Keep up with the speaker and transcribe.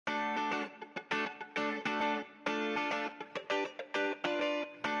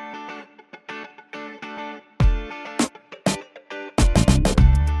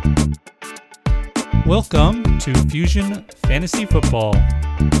Welcome to Fusion Fantasy Football.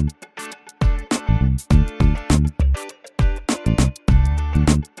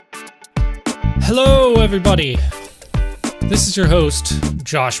 Hello, everybody. This is your host,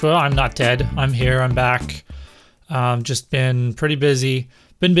 Joshua. I'm not dead. I'm here. I'm back. Just been pretty busy.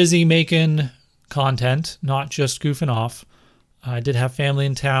 Been busy making content, not just goofing off. I did have family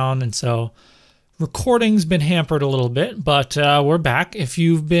in town, and so recording's been hampered a little bit, but we're back. If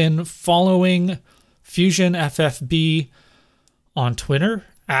you've been following Fusion FFB on Twitter,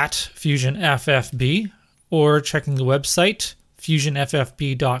 at FusionFFB, or checking the website,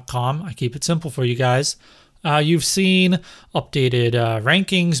 FusionFFB.com, I keep it simple for you guys. You've seen updated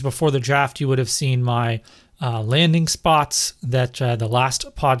rankings. Before the draft, you would have seen my landing spots that the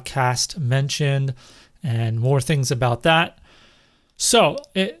last podcast mentioned, and more things about that. So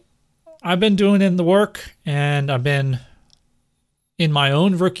I've been doing in the work, and I've been in my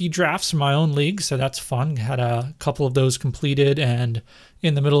own rookie drafts for my own league, so that's fun. Had a couple of those completed and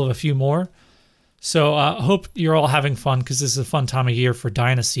in the middle of a few more. So I hope you're all having fun, because this is a fun time of year for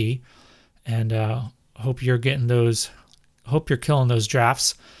Dynasty, and hope you're getting those. Hope you're killing those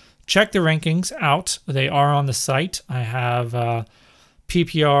drafts. Check the rankings out. They are on the site. I have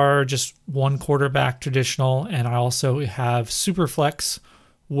PPR, just one quarterback traditional, and I also have Superflex,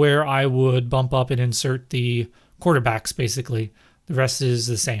 where I would bump up and insert the quarterbacks, basically. The rest is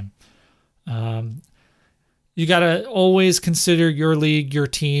the same. You got to always consider your league, your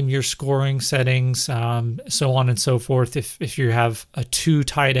team, your scoring settings, so on and so forth. If you have a 2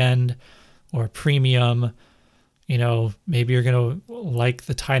 tight end or a premium, maybe you're going to like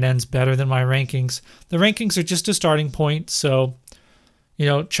the tight ends better than my rankings. The rankings are just a starting point, so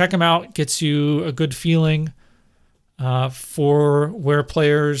check them out. Gets you a good feeling for where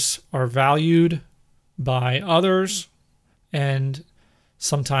players are valued by others, and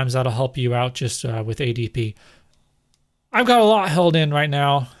sometimes that'll help you out just with ADP. I've got a lot held in right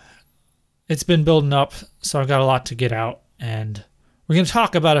now. It's been building up, so I've got a lot to get out, and we're going to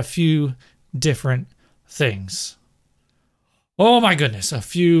talk about a few different things. Oh my goodness, a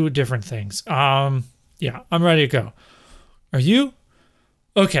few different things. Yeah, I'm ready to go. Are you?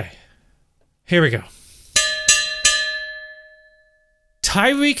 Okay, here we go.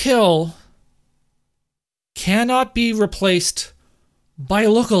 Tyreek Hill cannot be replaced by a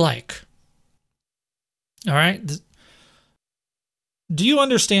lookalike. All right? Do you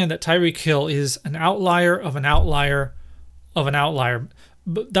understand that Tyreek Hill is an outlier of an outlier of an outlier?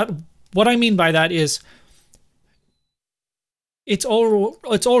 But what I mean by that is it's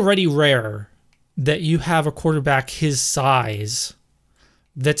already rare that you have a quarterback his size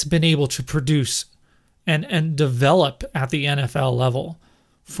that's been able to produce and develop at the NFL level,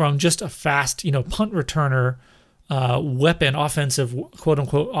 from just a fast, punt returner weapon, offensive, quote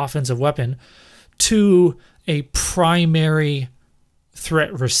unquote, offensive weapon, to a primary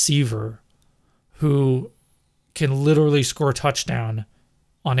threat receiver who can literally score a touchdown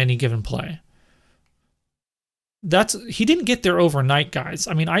on any given play. He didn't get there overnight, guys.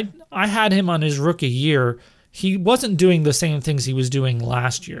 I mean, I had him on his rookie year. He wasn't doing the same things he was doing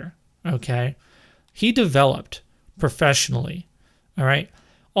last year, okay? He developed professionally, all right?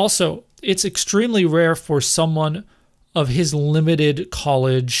 Also, it's extremely rare for someone of his limited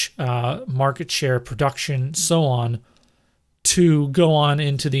college market share, production, so on, to go on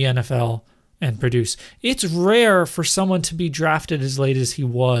into the NFL and produce. It's rare for someone to be drafted as late as he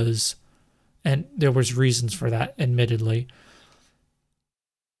was, and there was reasons for that, admittedly.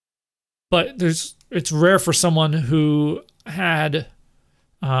 But it's rare for someone who had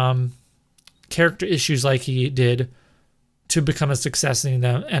character issues like he did to become a success in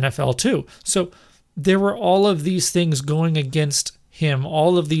the NFL too. So there were all of these things going against him,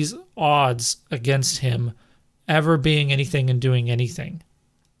 all of these odds against him ever being anything and doing anything.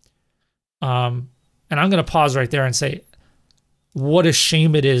 And I'm going to pause right there and say, what a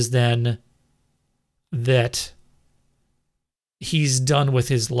shame it is then that he's done with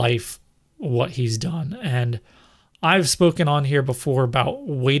his life what he's done. And I've spoken on here before about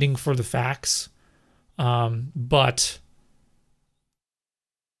waiting for the facts, but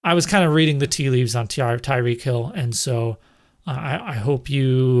I was kind of reading the tea leaves on Tyreek Hill, and so I hope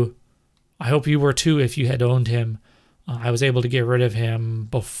you were too if you had owned him. I was able to get rid of him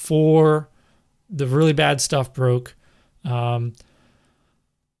before the really bad stuff broke. At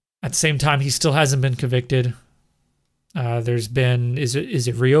the same time, he still hasn't been convicted. There's been, is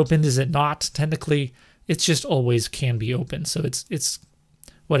it reopened? Is it not? Technically, it's just always can be open. So it's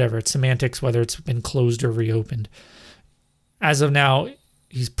whatever. It's semantics, whether it's been closed or reopened. As of now,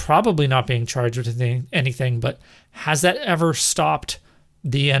 he's probably not being charged with anything, but has that ever stopped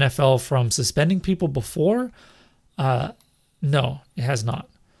the NFL from suspending people before? No, it has not.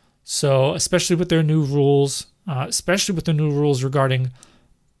 So, especially with their new rules, regarding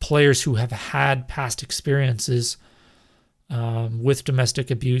players who have had past experiences with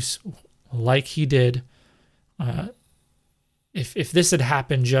domestic abuse, like he did. If this had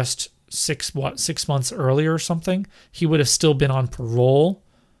happened just 6 months earlier or something, he would have still been on parole,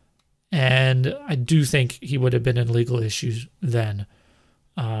 and I do think he would have been in legal issues then.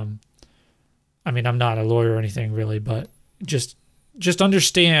 I mean, I'm not a lawyer or anything really, but just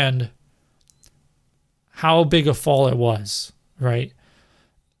understand how big a fall it was, right?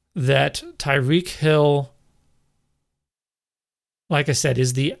 That Tyreek Hill, like I said,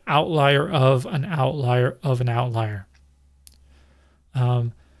 is the outlier of an outlier of an outlier.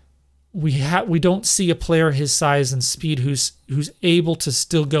 We don't see a player his size and speed who's able to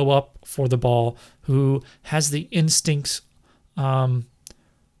still go up for the ball, who has the instincts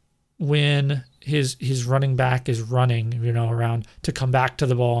when his running back is running, around, to come back to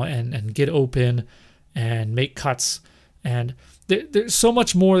the ball and get open and make cuts. And there's so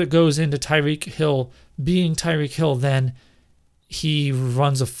much more that goes into Tyreek Hill being Tyreek Hill than he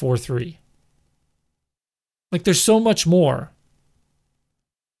runs a 4.3. Like, there's so much more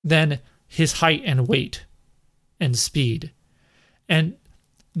than his height and weight and speed. And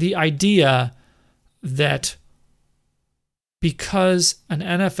the idea that because an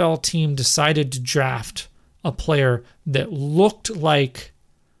NFL team decided to draft a player that looked like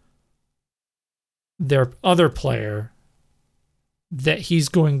their other player, that he's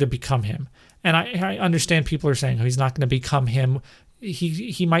going to become him. And I understand people are saying, oh, he's not going to become him.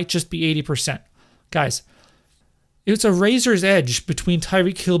 He might just be 80%. Guys, it's a razor's edge between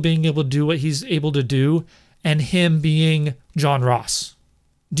Tyreek Hill being able to do what he's able to do and him being John Ross.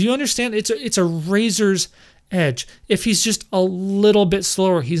 Do you understand? It's a razor's edge. If he's just a little bit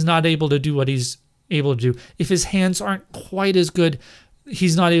slower, he's not able to do what he's able to do. If his hands aren't quite as good,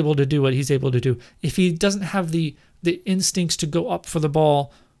 he's not able to do what he's able to do. If he doesn't have the instincts to go up for the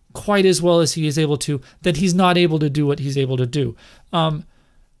ball quite as well as he is able to, then he's not able to do what he's able to do.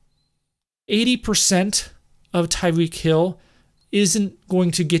 80% of Tyreek Hill isn't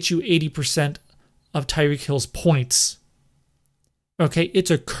going to get you 80% of Tyreek Hill's points. Okay, it's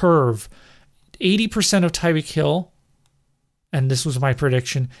a curve. 80% of Tyreek Hill, and this was my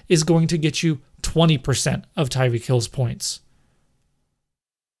prediction, is going to get you 20% of Tyreek Hill's points.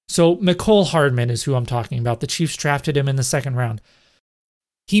 So Mecole Hardman is who I'm talking about. The Chiefs drafted him in the 2nd round.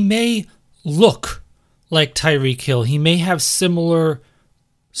 He may look like Tyreek Hill. He may have similar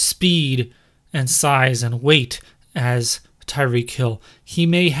speed and size and weight as Tyreek Hill. He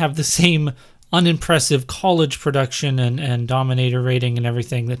may have the same unimpressive college production and dominator rating and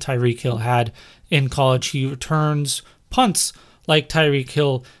everything that Tyreek Hill had in college. He returns punts like Tyreek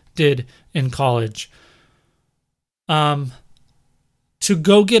Hill did in college. To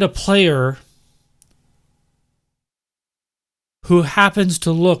go get a player who happens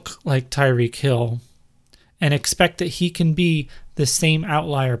to look like Tyreek Hill and expect that he can be the same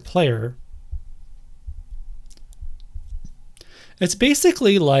outlier player, it's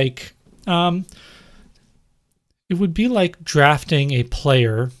basically like, it would be like drafting a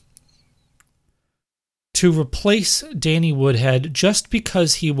player to replace Danny Woodhead just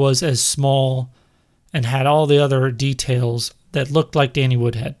because he was as small and had all the other details that looked like Danny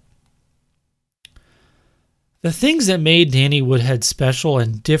Woodhead. The things that made Danny Woodhead special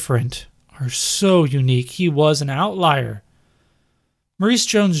and different are so unique. He was an outlier. Maurice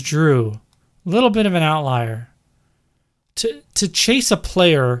Jones-Drew, a little bit of an outlier. To chase a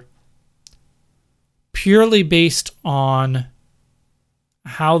player purely based on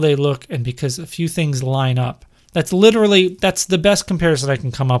how they look and because a few things line up. That's the best comparison I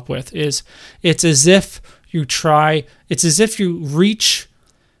can come up with. It's as if you reach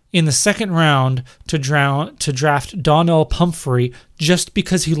in the 2nd round to draft Donnell Pumphrey just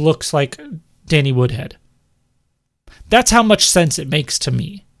because he looks like Danny Woodhead. That's how much sense it makes to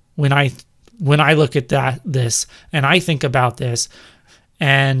me when I look at this and I think about this.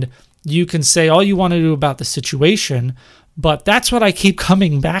 And you can say all you want to do about the situation, but that's what I keep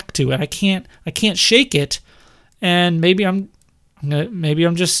coming back to, and I can't shake it. And maybe I'm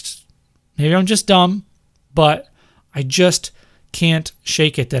just dumb, but I just can't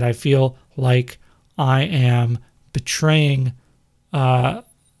shake it that I feel like I am betraying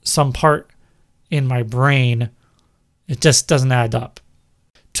some part in my brain. It just doesn't add up.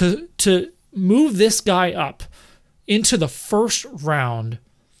 To move this guy up into the 1st round,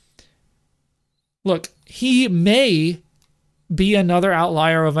 look, he may be another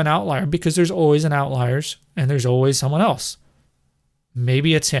outlier of an outlier because there's always an outliers and there's always someone else.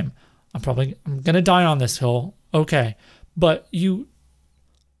 Maybe it's him. I'm going to die on this hill. Okay. But to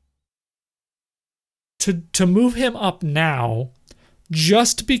move him up now,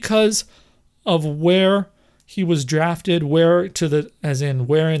 just because of where he was drafted, where in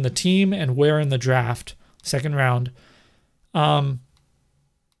the team and where in the draft, second round,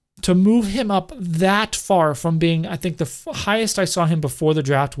 to move him up that far from being, I think the highest I saw him before the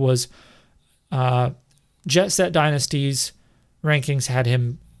draft was Jet Set Dynasties rankings had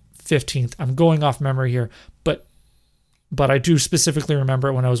him 15th. I'm going off memory here, but I do specifically remember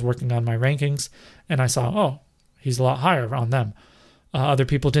it when I was working on my rankings, and I saw, oh, he's a lot higher on them. Other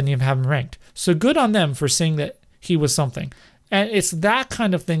people didn't even have him ranked. So good on them for seeing that he was something. And it's that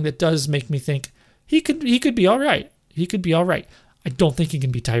kind of thing that does make me think he could be all right. He could be all right. I don't think he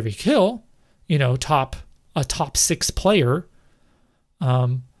can be Tyreek Hill, a top 6 player.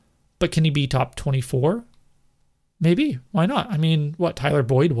 But can he be top 24? Maybe. Why not? I mean, what Tyler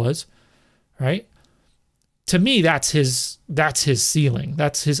Boyd was, right? To me, that's his ceiling.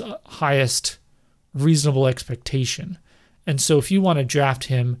 That's his highest reasonable expectation. And so if you want to draft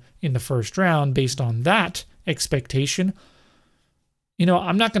him in the first round based on that expectation,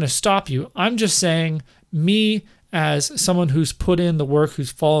 I'm not going to stop you. I'm just saying, me as someone who's put in the work,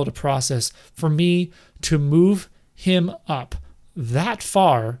 who's followed a process, for me to move him up that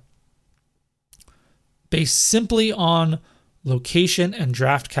far based simply on location and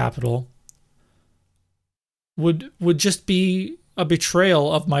draft capital would just be a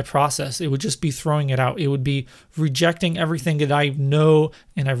betrayal of my process. It would just be throwing it out. It would be rejecting everything that I know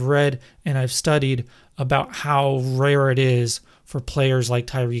and I've read and I've studied about how rare it is for players like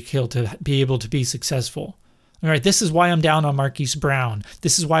Tyreek Hill to be able to be successful. All right, this is why I'm down on Marquise Brown.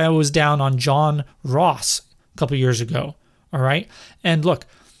 This is why I was down on John Ross a couple years ago. All right, and look,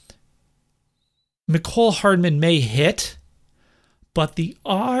 Mecole Hardman may hit, but the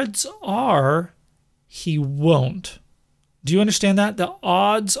odds are he won't. Do you understand that? The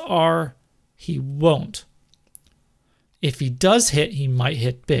odds are he won't. If he does hit, he might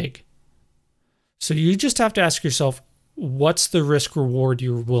hit big. So you just have to ask yourself, what's the risk reward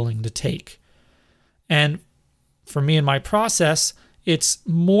you're willing to take? And for me in my process, it's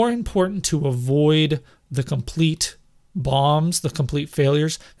more important to avoid the complete bombs, the complete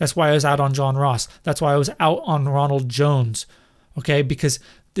failures. That's why I was out on John Ross. That's why I was out on Ronald Jones. Okay, because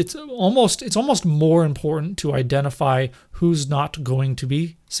it's almost more important to identify who's not going to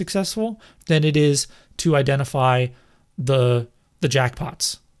be successful than it is to identify the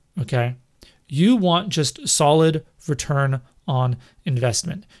jackpots. Okay, you want just solid return on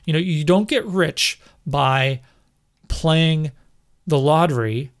investment. You don't get rich by playing the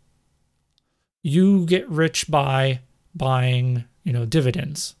lottery. You get rich by buying,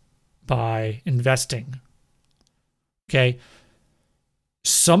 dividends, by investing. Okay.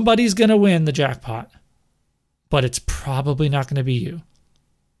 Somebody's going to win the jackpot, but it's probably not going to be you.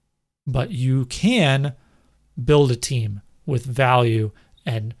 But you can build a team with value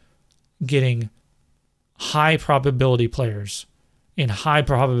and getting high probability players in high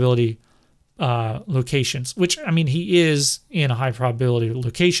probability locations, which, I mean, he is in a high probability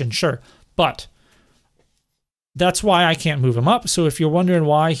location, sure, but that's why I can't move him up. So if you're wondering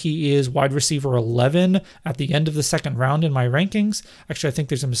why he is wide receiver 11 at the end of the second round in my rankings, actually, I think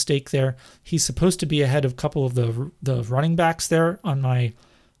there's a mistake there. He's supposed to be ahead of a couple of the running backs there on my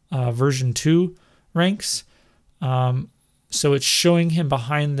version 2 ranks. So it's showing him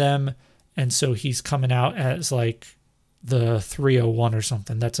behind them, and so he's coming out as like the 301 or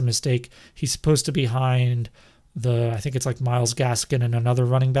something. That's a mistake. He's supposed to be behind I think it's like Myles Gaskin and another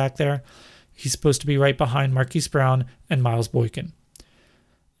running back there. He's supposed to be right behind Marquise Brown and Miles Boykin.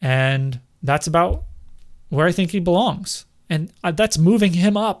 And that's about where I think he belongs. And that's moving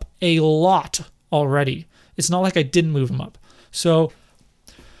him up a lot already. It's not like I didn't move him up. So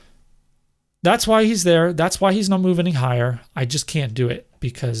that's why he's there. That's why he's not moving any higher. I just can't do it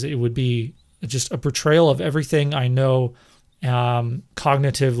because it would be just a betrayal of everything I know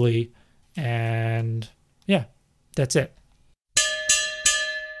cognitively. And yeah, that's it.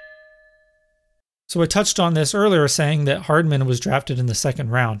 So I touched on this earlier, saying that Hardman was drafted in the second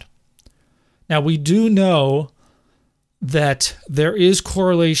round. Now, we do know that there is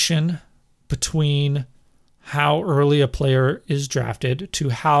correlation between how early a player is drafted to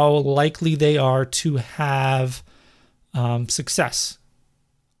how likely they are to have success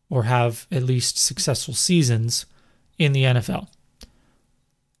or have at least successful seasons in the NFL.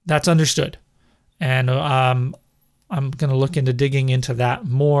 That's understood. And I'm going to look into digging into that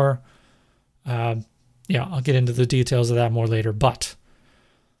more. I'll get into the details of that more later. But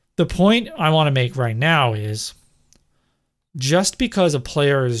the point I want to make right now is Just because a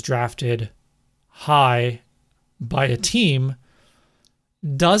player is drafted high by a team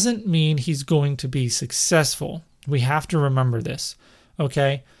doesn't mean he's going to be successful. We have to remember this,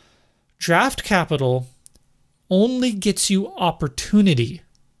 okay? Draft capital only gets you opportunity.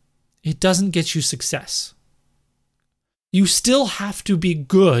 It doesn't get you success. You still have to be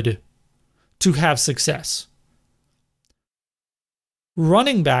good to have success.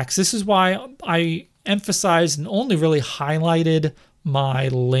 Running backs, this is why I emphasized and only really highlighted my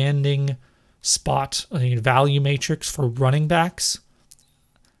landing spot value matrix for running backs.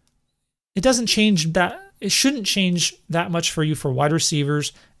 It doesn't change that. It shouldn't change that much for you for wide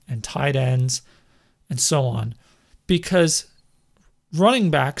receivers and tight ends and so on, because running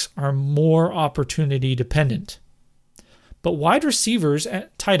backs are more opportunity dependent. But wide receivers and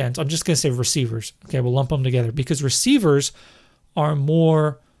tight ends, I'm just going to say receivers. Okay, we'll lump them together because receivers are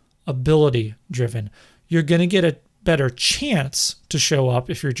more ability driven. You're going to get a better chance to show up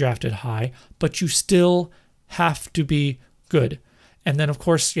if you're drafted high, but you still have to be good. And then, of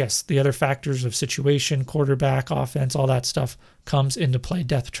course, yes, the other factors of situation, quarterback, offense, all that stuff comes into play.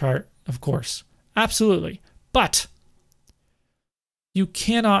 Depth chart, of course. Absolutely. But you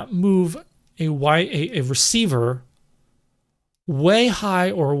cannot move a receiver way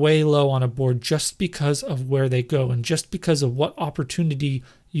high or way low on a board just because of where they go and just because of what opportunity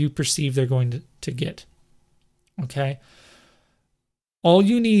you perceive they're going to get. Okay? All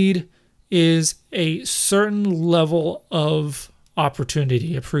you need is a certain level of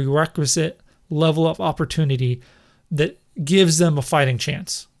opportunity, a prerequisite level of opportunity that gives them a fighting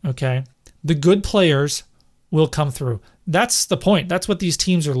chance. Okay? The good players will come through. That's the point. That's what these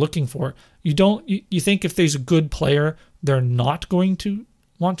teams are looking for. You think if there's a good player, they're not going to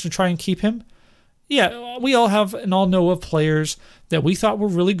want to try and keep him? Yeah, we all have and all know of players that we thought were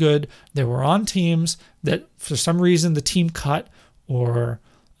really good, that were on teams that for some reason the team cut or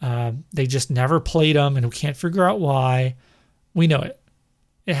they just never played them and we can't figure out why. We know it.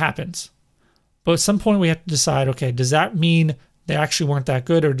 It happens. But at some point we have to decide, okay, does that mean they actually weren't that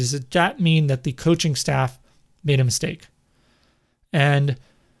good, or does that mean that the coaching staff made a mistake? And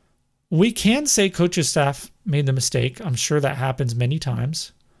we can say coaching staff made the mistake. I'm sure that happens many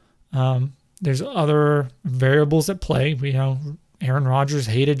times. There's other variables at play. We know Aaron Rodgers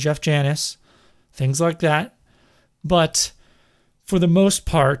hated Jeff Janis, things like that. But for the most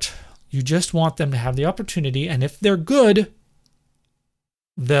part, you just want them to have the opportunity, and if they're good,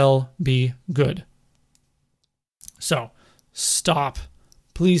 they'll be good. So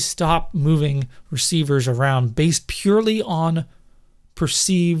please stop moving receivers around based purely on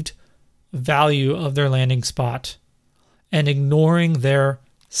perceived value of their landing spot and ignoring their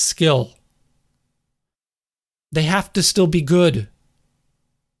skill. They have to still be good.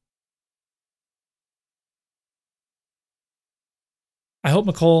 I hope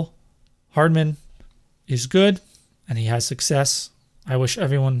McCole Hardman is good and he has success. I wish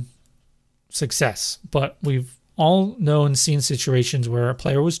everyone success, but we've all known and seen situations where a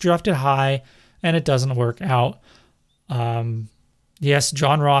player was drafted high and it doesn't work out. Yes,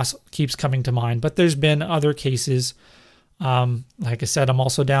 John Ross keeps coming to mind, but there's been other cases. Like I said, I'm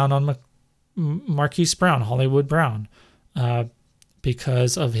also down on Marquise Brown, Hollywood Brown,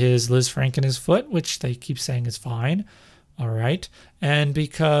 because of his Liz Frank in his foot, which they keep saying is fine. All right. And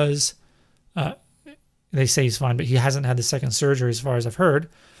because they say he's fine, but he hasn't had the second surgery as far as I've heard.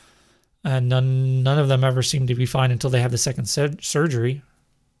 And none of them ever seem to be fine until they have the second surgery.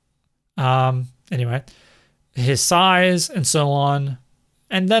 Anyway, his size and so on.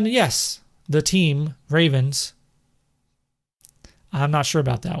 And then, yes, the team, Ravens. I'm not sure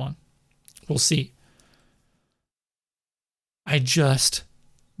about that one. We'll see. I just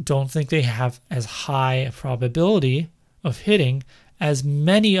don't think they have as high a probability of hitting as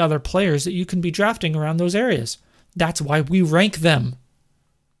many other players that you can be drafting around those areas. That's why we rank them.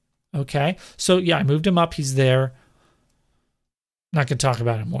 Okay? So, yeah, I moved him up. He's there. Not going to talk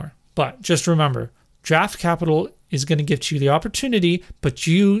about it more. But just remember, draft capital is going to give you the opportunity, but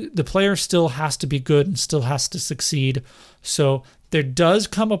the player still has to be good and still has to succeed. So there does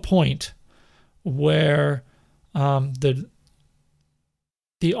come a point where the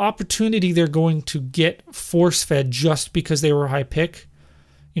opportunity they're going to get force-fed just because they were a high pick.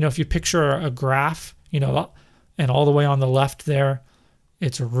 If you picture a graph, and all the way on the left there,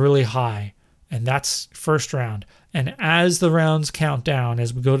 it's really high, and that's first round. And as the rounds count down,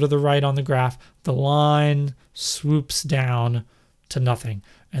 as we go to the right on the graph, the line swoops down to nothing.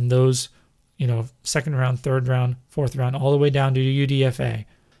 And those, second round, third round, fourth round, all the way down to UDFA.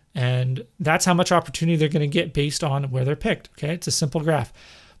 And that's how much opportunity they're going to get based on where they're picked. Okay, it's a simple graph.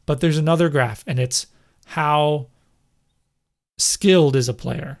 But there's another graph, and it's how skilled as a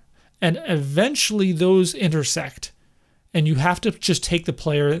player. And eventually those intersect. And you have to just take the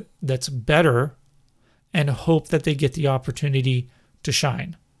player that's better and hope that they get the opportunity to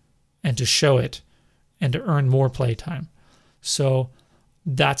shine and to show it and to earn more play time. So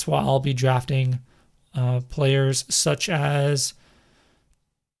that's why I'll be drafting players such as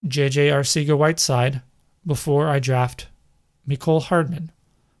JJ Arcega-Whiteside before I draft Mecole Hardman.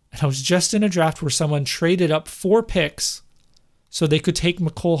 And I was just in a draft where someone traded up 4 picks so they could take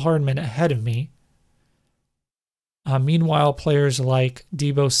Mecole Hardman ahead of me. Meanwhile, players like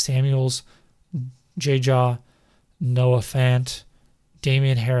Deebo Samuels, J-Jaw, Noah Fant,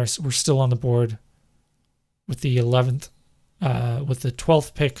 Damian Harris were still on the board with the 11th, with the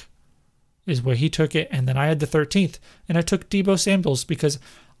 12th pick is where he took it. And then I had the 13th and I took Deebo Samuels because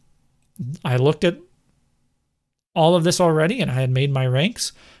I looked at all of this already and I had made my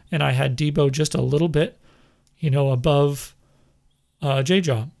ranks and I had Deebo just a little bit, above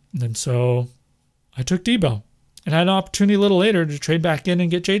J-Jaw. And so I took Deebo. And I had an opportunity a little later to trade back in and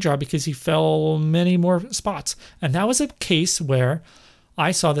get J-Jaw because he fell many more spots. And that was a case where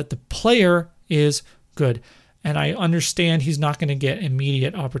I saw that the player is good. And I understand he's not going to get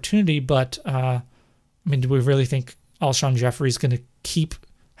immediate opportunity, but do we really think Alshon Jeffrey is going to keep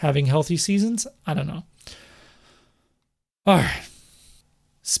having healthy seasons? I don't know. All right.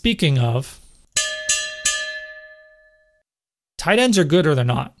 Speaking of, tight ends are good or they're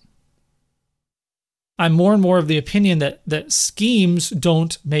not. I'm more and more of the opinion that schemes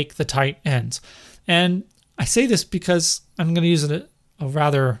don't make the tight ends. And I say this because I'm going to use a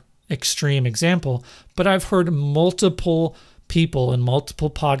rather extreme example, but I've heard multiple people in multiple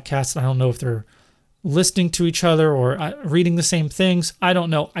podcasts. I don't know if they're listening to each other or reading the same things. I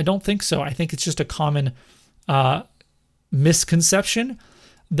don't know. I don't think so. I think it's just a common misconception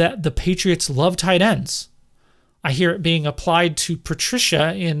that the Patriots love tight ends. I hear it being applied to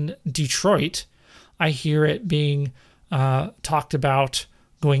Patricia in Detroit. I hear it being talked about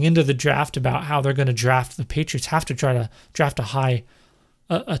going into the draft about how they're going to draft. The Patriots have to try to draft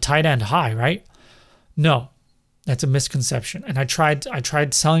a tight end high, right? No, that's a misconception. And I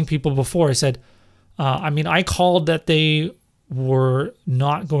tried selling people before. I said, I called that they were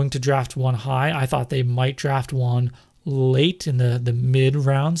not going to draft one high. I thought they might draft one late in the mid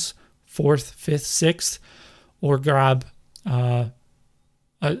rounds, 4th, 5th, 6th, or grab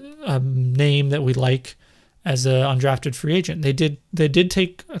a name that we like as an undrafted free agent. They did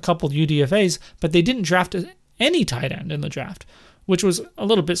take a couple UDFAs, but they didn't draft any tight end in the draft, which was a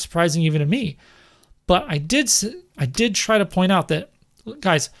little bit surprising even to me. But I did try to point out that,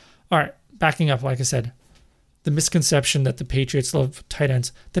 guys, all right, backing up, like I said, the misconception that the Patriots love tight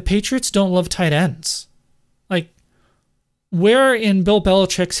ends. The Patriots don't love tight ends. Like, where in Bill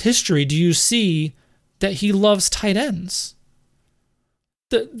Belichick's history do you see that he loves tight ends?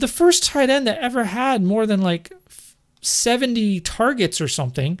 The first tight end that ever had more than like 70 targets or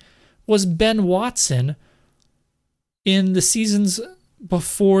something was Ben Watson in the seasons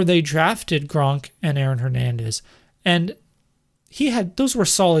before they drafted Gronk and Aaron Hernandez. And those were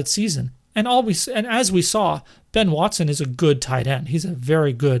solid seasons. And as we saw, Ben Watson is a good tight end. He's a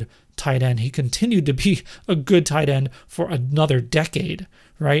very good tight end. He continued to be a good tight end for another decade,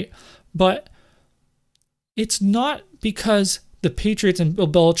 right? But it's not because the Patriots and Bill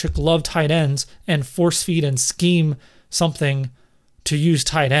Belichick love tight ends and force feed and scheme something to use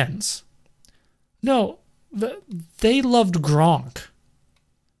tight ends. No, they loved Gronk.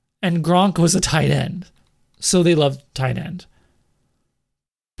 And Gronk was a tight end. So they loved tight end.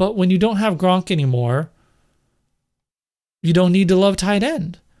 But when you don't have Gronk anymore, you don't need to love tight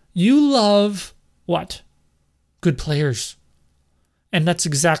end. You love what? Good players. And that's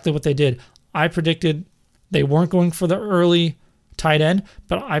exactly what they did. I predicted they weren't going for the early tight end,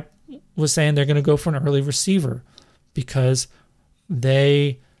 but I was saying they're going to go for an early receiver because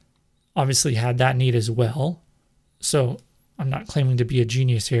they obviously had that need as well. So I'm not claiming to be a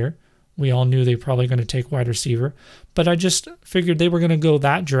genius here. We all knew they were probably going to take wide receiver, but I just figured they were going to go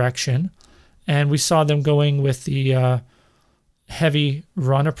that direction. And we saw them going with the heavy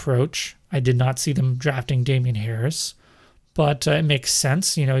run approach. I did not see them drafting Damian Harris, but it makes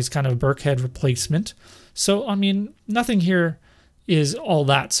sense. He's kind of a Burkhead replacement. So, nothing here is all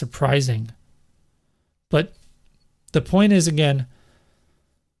that surprising. But the point is, again,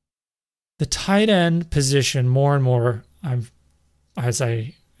 the tight end position more and more, as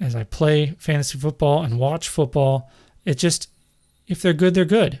I play fantasy football and watch football, it just, if they're good, they're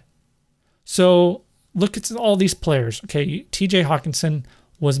good. So look at all these players. Okay, TJ Hawkinson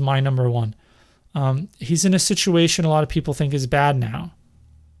was my number one. He's in a situation a lot of people think is bad now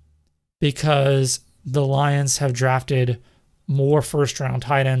because the Lions have drafted more first-round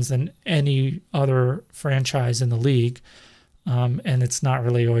tight ends than any other franchise in the league. And it's not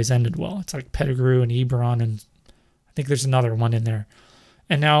really always ended well. It's like Pettigrew and Ebron, and I think there's another one in there.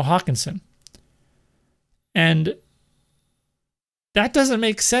 And now Hawkinson. And that doesn't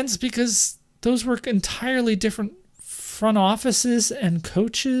make sense because those were entirely different front offices and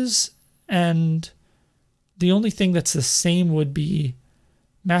coaches, and the only thing that's the same would be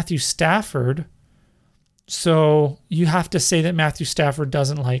Matthew Stafford. So you have to say that Matthew Stafford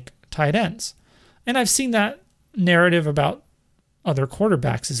doesn't like tight ends. And I've seen that narrative about other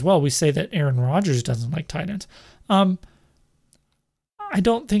quarterbacks as well. We say that Aaron Rodgers doesn't like tight ends. I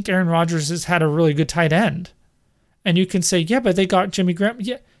don't think Aaron Rodgers has had a really good tight end. And you can say, yeah, but they got Jimmy Graham.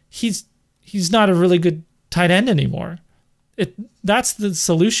 Yeah, he's not a really good tight end anymore. That's the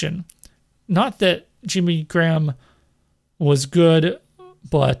solution. Not that Jimmy Graham was good,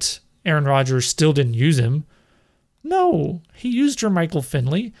 but Aaron Rodgers still didn't use him. No, he used Jermichael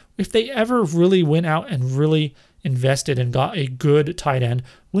Finley. If they ever really went out and really invested and got a good tight end,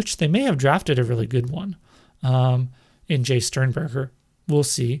 which they may have drafted a really good one in Jay Sternberger, we'll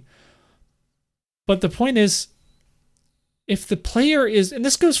see. But the point is, if the player is, and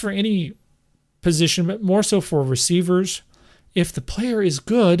this goes for any position, but more so for receivers, if the player is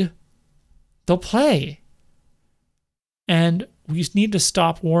good, they'll play. And we need to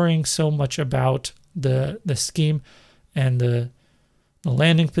stop worrying so much about the scheme and the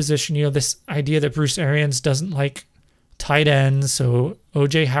landing position. You know, this idea that Bruce Arians doesn't like tight ends, so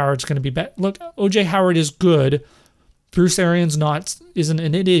O.J. Howard's going to be better. Look, O.J. Howard is good. Bruce Arians isn't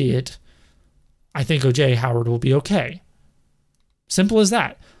an idiot. I think O.J. Howard will be okay. Simple as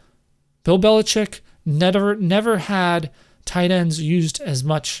that. Bill Belichick never had tight ends used as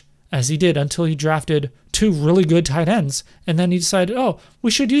much as he did until he drafted 2 really good tight ends. And then he decided,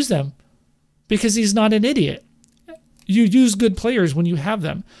 we should use them because he's not an idiot. You use good players when you have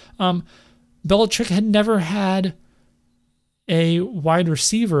them. Belichick had never had a wide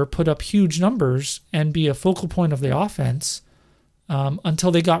receiver put up huge numbers and be a focal point of the offense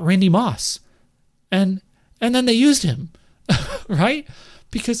until they got Randy Moss. And then they used him, right?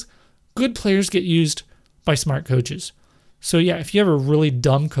 Because good players get used by smart coaches. So yeah, if you have a really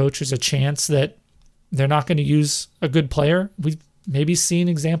dumb coach, there's a chance that they're not going to use a good player. We've maybe seen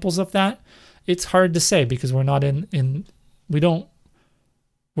examples of that. It's hard to say because we're not we're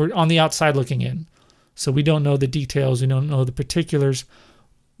on the outside looking in. So we don't know the details. We don't know the particulars.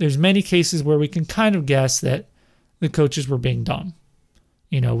 There's many cases where we can kind of guess that the coaches were being dumb.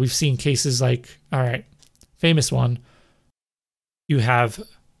 You know, we've seen cases like, all right, famous one. You have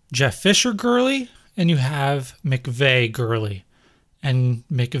Jeff Fisher Gurley and you have McVay Gurley. And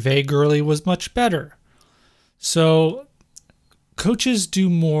McVay Gurley was much better. So coaches do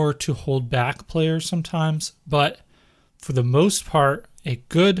more to hold back players sometimes, but for the most part, a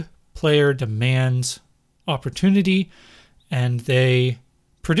good player demands opportunity and they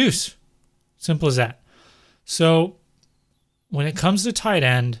produce. Simple as that. So when it comes to tight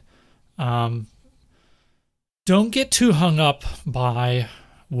end, don't get too hung up by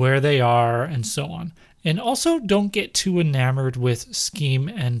where they are and so on. And also don't get too enamored with scheme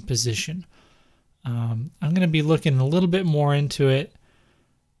and position. I'm going to be looking a little bit more into it,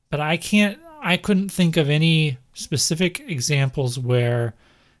 but I couldn't think of any specific examples where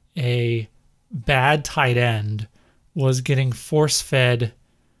a bad tight end was getting force-fed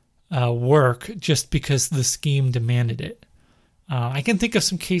work just because the scheme demanded it. I can think of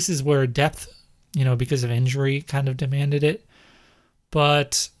some cases where depth, because of injury kind of demanded it,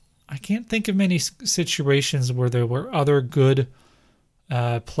 but I can't think of many situations where there were other good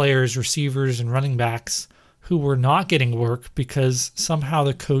players, receivers, and running backs who were not getting work because somehow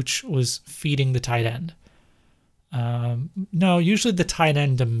the coach was feeding the tight end. No, usually the tight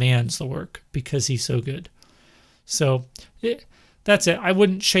end demands the work because he's so good. So that's it. I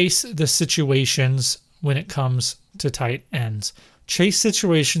wouldn't chase the situations when it comes to tight ends. Chase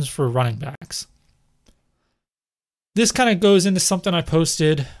situations for running backs. This kind of goes into something I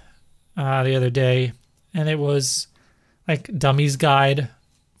posted the other day, and it was like dummies guide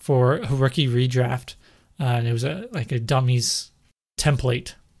for a rookie redraft. And it was a dummies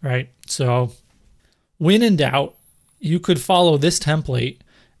template, right? So when in doubt, you could follow this template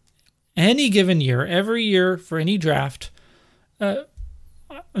any given year, every year for any draft,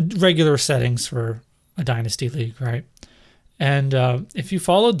 regular settings for a dynasty league, right? And if you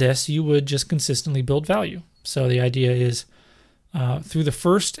followed this, you would just consistently build value. So the idea is through the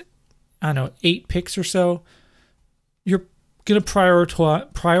first, 8 picks or so, you're going to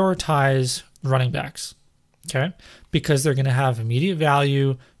prioritize running backs, okay? Because they're going to have immediate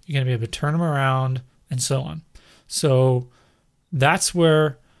value, you're going to be able to turn them around, and so on. So That's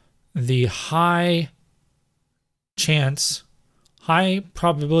where the high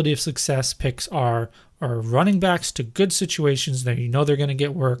probability of success picks are running backs to good situations that they're going to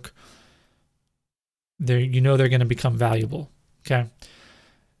get work. They're going to become valuable. Okay.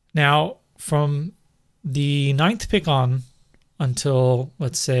 Now, from the 9th pick on until,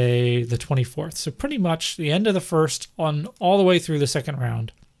 let's say, the 24th, so pretty much the end of the first on all the way through the second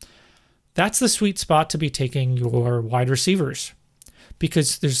round, that's the sweet spot to be taking your wide receivers,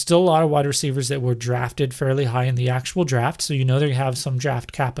 because there's still a lot of wide receivers that were drafted fairly high in the actual draft, so they have some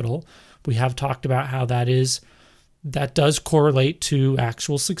draft capital. We have talked about how that does correlate to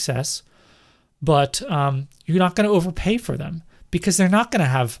actual success, but you're not going to overpay for them because they're not going to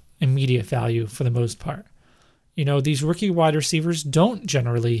have immediate value for the most part. These rookie wide receivers don't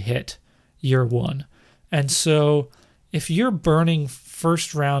generally hit year one. And so if you're burning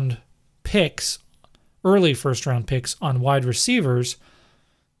early first round picks on wide receivers,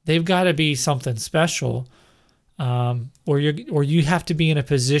 they've got to be something special. Or you have to be in a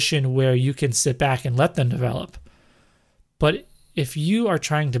position where you can sit back and let them develop. But if you are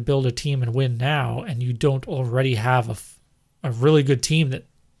trying to build a team and win now, and you don't already have a really good team that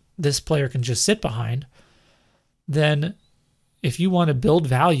this player can just sit behind, then if you want to build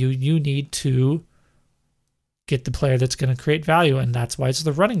value, you need to get the player that's going to create value, and that's why it's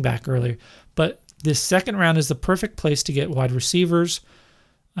the running back earlier. But this second round is the perfect place to get wide receivers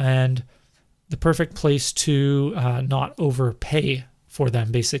and the perfect place to not overpay for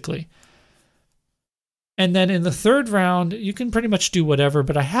them, basically. And then in the third round, you can pretty much do whatever,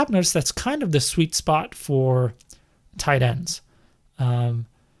 but I have noticed that's kind of the sweet spot for tight ends.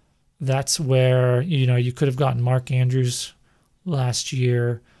 That's where, you could have gotten Mark Andrews last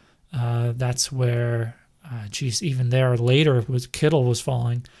year. That's where, even there later Kittle was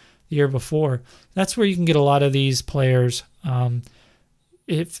falling the year before. That's where you can get a lot of these players.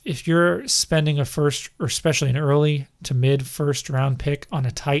 If you're spending a first, or especially an early to mid first round pick on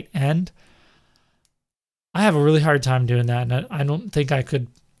a tight end, I have a really hard time doing that, and I don't think I could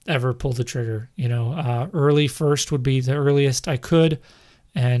ever pull the trigger. Early first would be the earliest I could,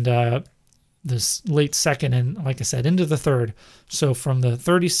 and this late second, and like I said, into the third. So from the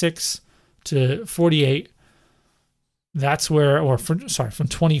 36 to 48, that's where, from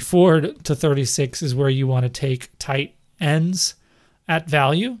 24 to 36 is where you want to take tight ends at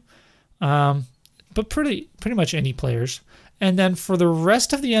value, but pretty much any players. And then for the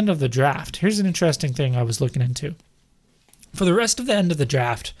rest of the end of the draft, here's an interesting thing I was looking into. For the rest of the end of the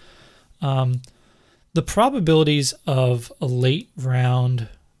draft, the probabilities of a late round,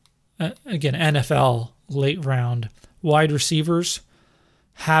 again, NFL late round wide receivers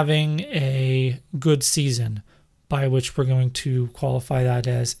having a good season, by which we're going to qualify that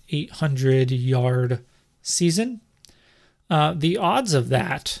as 800-yard season. The odds of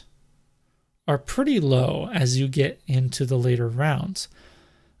that are pretty low as you get into the later rounds.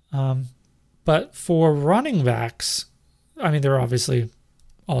 But for running backs, they're obviously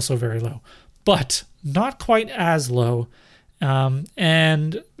also very low, but not quite as low.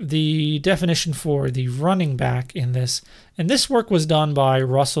 And the definition for the running back in this, and this work was done by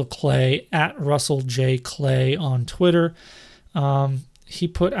Russell Clay at Russell J. Clay on Twitter. He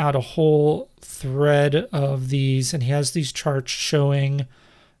put out a whole thread of these, and he has these charts showing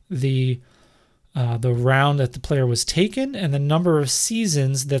the round that the player was taken and the number of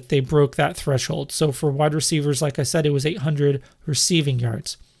seasons that they broke that threshold. So for wide receivers, like I said, it was 800 receiving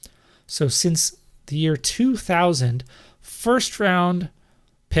yards. So since the year 2000, first round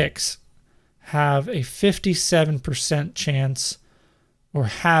picks have a 57% chance, or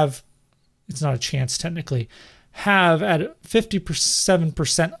it's not a chance technically, have at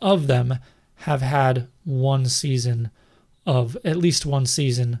 57% of them have had at least one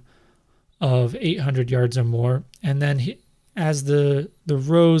season of 800 yards or more. And then as the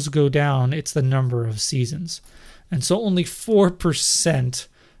rows go down, it's the number of seasons. And so only 4%,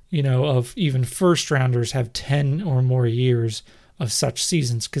 of even first rounders have 10 or more years of such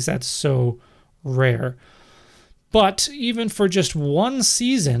seasons, because that's so rare. But even for just one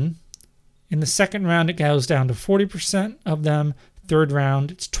season, in the second round, it goes down to 40% of them. Third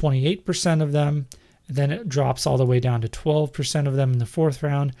round, it's 28% of them. And then it drops all the way down to 12% of them in the fourth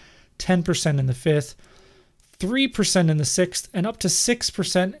round, 10% in the fifth, 3% in the sixth, and up to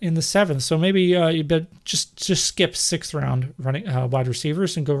 6% in the seventh. So maybe you just skip sixth round running wide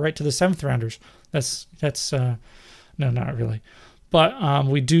receivers and go right to the seventh rounders. That's no, not really. But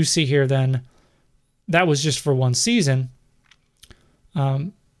we do see here then that was just for one season.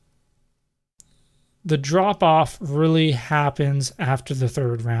 The drop off really happens after the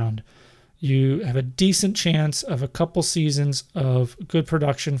third round. you have a decent chance of a couple seasons of good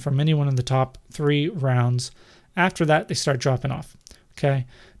production from anyone in the top 3 rounds. After that, they start dropping off. Okay.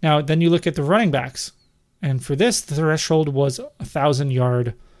 Now, then you look at the running backs. And for this, the threshold was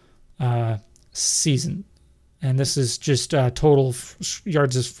 1,000-yard season. And this is just total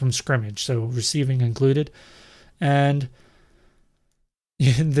yards from scrimmage, so receiving included. And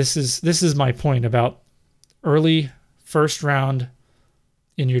this is my point about early first round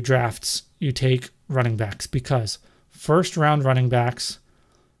in your drafts. You take running backs, because first round running backs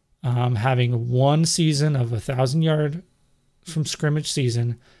having one season of 1,000-yard from scrimmage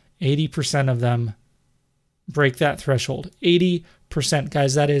season, 80% of them break that threshold. 80%,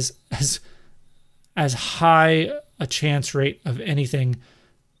 guys, that is as high a chance rate of anything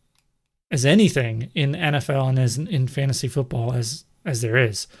in NFL and as in fantasy football as there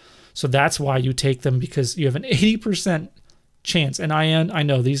is. So that's why you take them, because you have an 80% chance. And I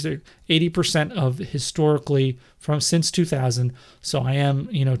know these are 80% of historically since 2000. So I am,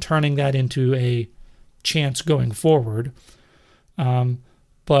 turning that into a chance going forward.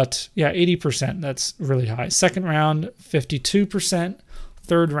 But yeah, 80%, that's really high. Second round, 52%.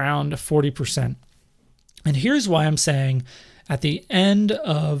 Third round, 40%. And here's why I'm saying at the end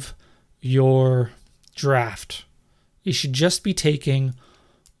of your draft, you should just be taking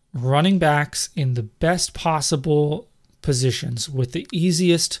running backs in the best possible positions with the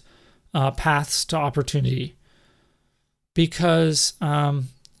easiest paths to opportunity. Because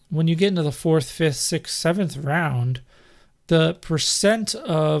when you get into the 4th, 5th, 6th, 7th round, the percent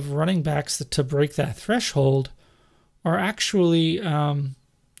of running backs to break that threshold are actually at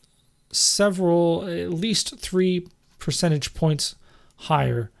least 3 percentage points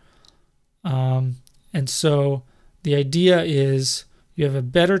higher. And so the idea is you have a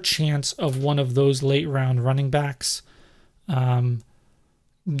better chance of one of those late round running backs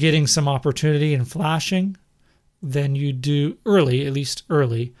getting some opportunity and flashing than you do early,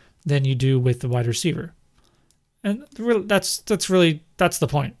 than you do with the wide receiver. And that's the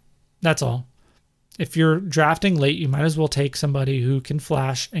point. That's all. If you're drafting late, you might as well take somebody who can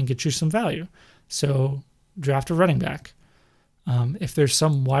flash and get you some value. So draft a running back. If there's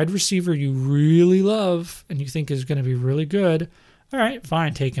some wide receiver you really love and you think is going to be really good, all right,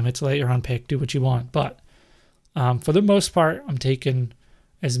 fine, take him. It's a late round pick. Do what you want. But for the most part, I'm taking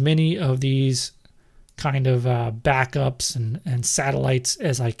as many of these kind of backups and satellites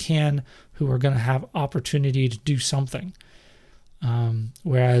as I can who are going to have opportunity to do something.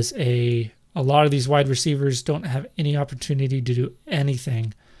 Whereas a lot of these wide receivers don't have any opportunity to do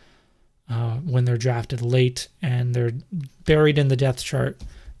anything when they're drafted late and they're buried in the depth chart.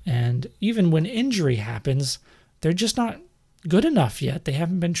 And even when injury happens, they're just not good enough yet. They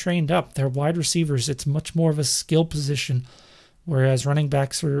haven't been trained up. They're wide receivers. It's much more of a skill position, whereas running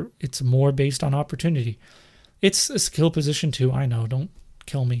backs it's more based on opportunity. It's a skill position too, I know. Don't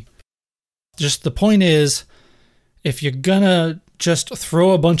kill me. Just the point is, if you're gonna just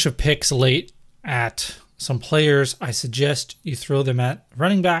throw a bunch of picks late at some players, I suggest you throw them at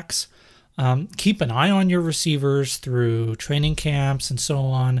running backs. Keep an eye on your receivers through training camps and so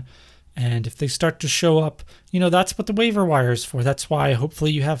on. And if they start to show up, that's what the waiver wire is for. That's why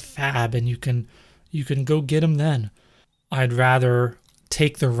hopefully you have Fab and you can go get them then. I'd rather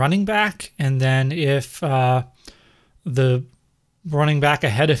take the running back, and then if the running back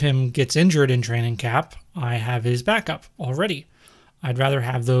ahead of him gets injured in training camp, I have his backup already. I'd rather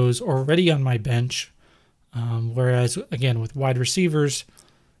have those already on my bench. Whereas, again, with wide receivers,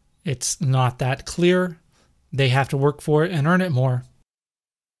 it's not that clear. They have to work for it and earn it more.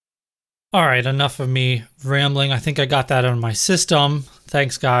 All right, enough of me rambling. I think I got that out of my system.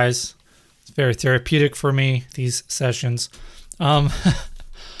 Thanks, guys. It's very therapeutic for me, these sessions. I'm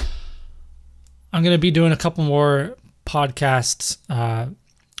going to be doing a couple more podcasts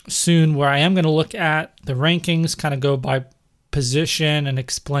soon where I am going to look at the rankings, kind of go by position and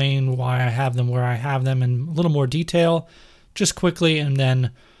explain why I have them where I have them in a little more detail, just quickly, and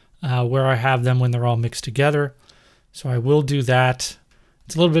then where I have them when they're all mixed together. So I will do that.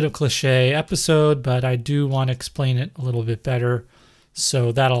 It's a little bit of a cliche episode, but I do want to explain it a little bit better.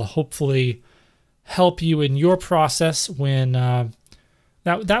 So that'll hopefully help you in your process when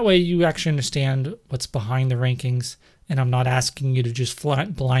that way you actually understand what's behind the rankings, and I'm not asking you to just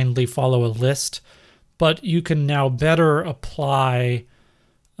blindly follow a list, but you can now better apply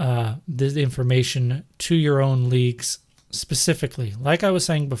the information to your own leagues specifically. Like I was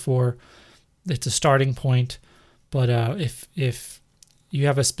saying before, it's a starting point, but if you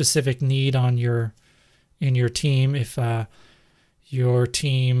have a specific need in your team, if your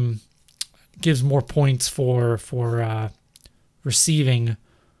team gives more points for receiving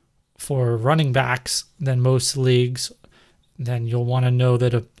for running backs than most leagues, then you'll want to know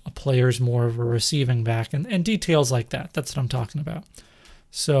that a player is more of a receiving back and details like that. That's what I'm talking about.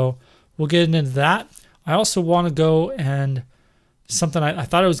 So we'll get into that. I also want to go and something I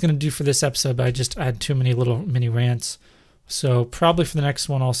thought I was going to do for this episode, but I had too many little mini rants. So probably for the next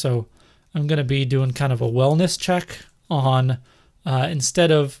one also, I'm going to be doing kind of a wellness check on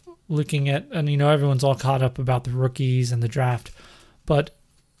instead of looking at, and everyone's all caught up about the rookies and the draft, but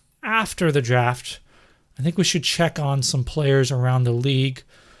after the draft, I think we should check on some players around the league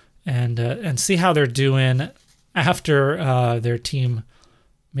and see how they're doing after their team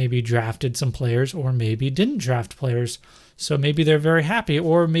maybe drafted some players or maybe didn't draft players. So maybe they're very happy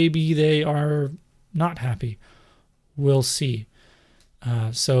or maybe they are not happy. We'll see.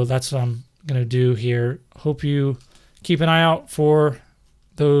 So that's what I'm going to do here. Hope you keep an eye out for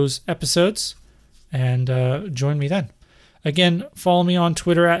those episodes and join me then. Again, follow me on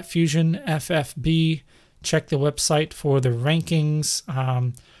Twitter at FusionFFB. Check the website for the rankings.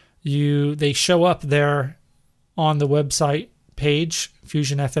 They show up there on the website page,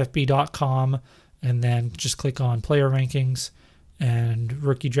 fusionffb.com, and then just click on player rankings and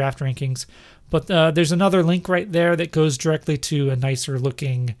rookie draft rankings. But there's another link right there that goes directly to a nicer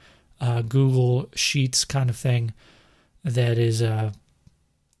looking Google Sheets kind of thing that is,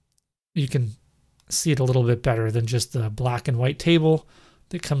 you can see it a little bit better than just the black and white table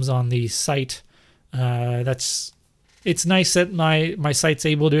that comes on the site. It's nice that my site's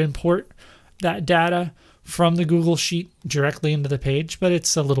able to import that data from the Google Sheet directly into the page, but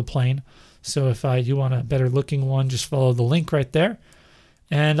it's a little plain. So if you want a better looking one, just follow the link right there.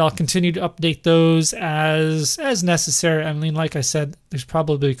 And I'll continue to update those as necessary. I mean, like I said, there's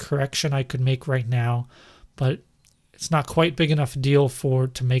probably a correction I could make right now, but it's not quite big enough deal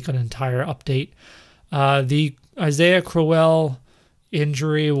to make an entire update. The Isaiah Crowell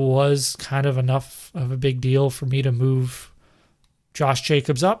injury was kind of enough of a big deal for me to move Josh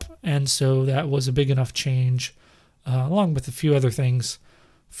Jacobs up, and so that was a big enough change, along with a few other things,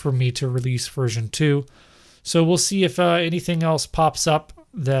 for me to release version 2. So we'll see if anything else pops up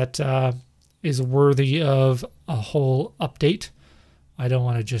that is worthy of a whole update. I don't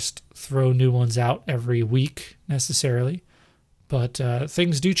want to just throw new ones out every week necessarily, but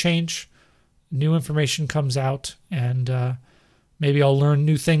things do change. New information comes out, and maybe I'll learn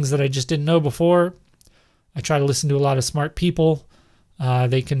new things that I just didn't know before. I try to listen to a lot of smart people.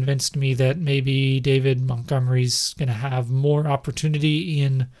 They convinced me that maybe David Montgomery's going to have more opportunity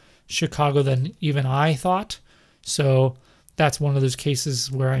in Chicago than even I thought. So that's one of those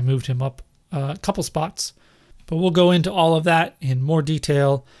cases where I moved him up a couple spots. But we'll go into all of that in more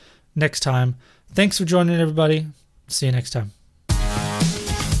detail next time. Thanks for joining, everybody. See you next time.